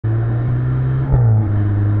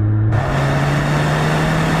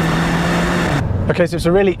Okay, so it's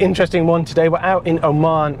a really interesting one today. We're out in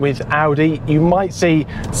Oman with Audi. You might see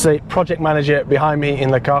the project manager behind me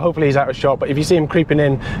in the car. Hopefully he's out of shot, but if you see him creeping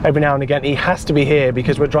in every now and again, he has to be here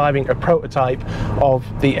because we're driving a prototype of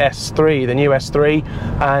the S3, the new S3.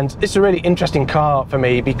 And it's a really interesting car for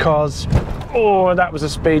me because, oh, that was a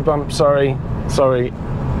speed bump, sorry.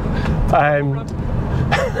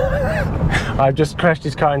 I've just crashed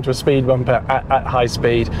his car into a speed bump at high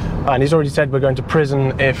speed, and he's already said we're going to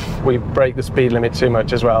prison if we break the speed limit too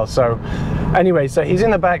much as well. So anyway, so he's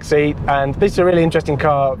in the back seat, and this is a really interesting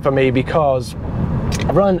car for me because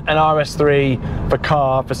I've run an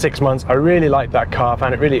RS3 for 6 months. I really liked that car,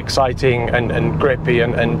 found it really exciting and grippy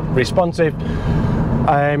and responsive.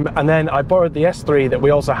 And then I borrowed the S3 that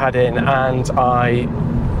we also had in, and I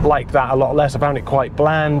liked that a lot less. I found it quite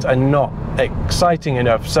bland and not exciting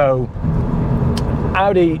enough. So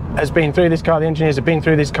Audi has been through this car, the engineers have been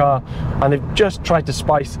through this car, and they've just tried to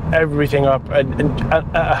spice everything up at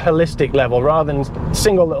a holistic level. Rather than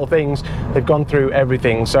single little things, they've gone through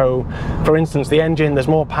everything. So for instance, the engine, there's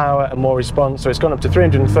more power and more response, so it's gone up to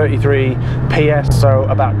 333 PS, so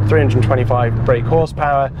about 325 brake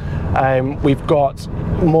horsepower. We've got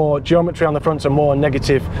more geometry on the front, so more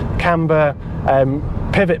negative camber,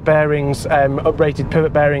 pivot bearings, uprated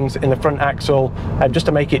pivot bearings in the front axle, just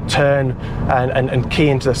to make it turn and key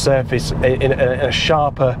into the surface in a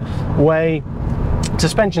sharper way.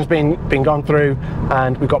 Suspension's been gone through,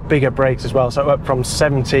 and we've got bigger brakes as well, so up from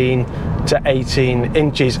 17 to 18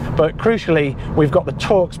 inches. But crucially, we've got the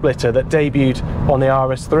torque splitter that debuted on the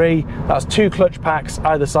RS3. That's 2 clutch packs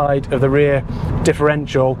either side of the rear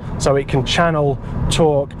differential, so it can channel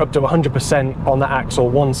torque up to 100% on the axle,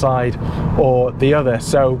 one side or the other.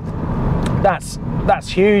 So that's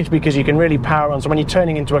huge because you can really power on. So when you're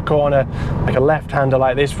turning into a corner, like a left-hander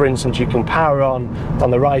like this, for instance, you can power on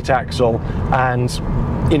the right axle. And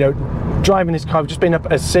you know, driving this car, I've just been up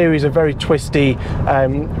a series of very twisty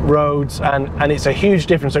roads, and it's a huge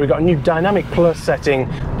difference. So we've got a new Dynamic Plus setting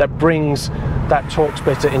that brings that torque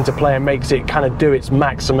splitter into play and makes it kind of do its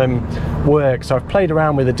maximum work. So I've played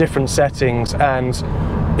around with the different settings, and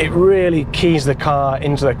it really keys the car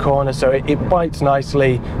into the corner, so it bites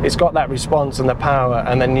nicely. It's got that response and the power,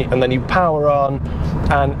 and then you power on,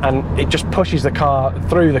 and it just pushes the car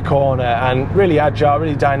through the corner, and really agile,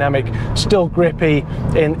 really dynamic, still grippy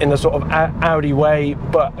in the sort of Audi way,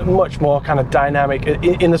 but much more kind of dynamic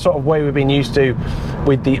in the sort of way we've been used to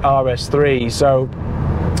with the RS3. So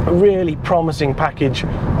a really promising package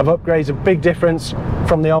of upgrades, a big difference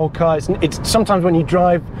from the old car. It's sometimes when you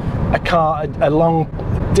drive a car a long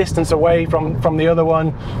distance away from the other one,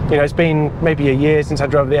 you know, it's been maybe a year since I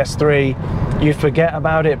drove the S3, you forget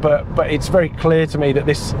about it, but it's very clear to me that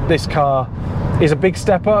this car is a big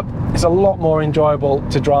step up. It's a lot more enjoyable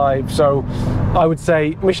to drive. So I would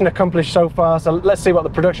say mission accomplished so far. So let's see what the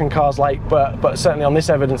production car's like, but certainly on this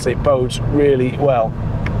evidence it bodes really well.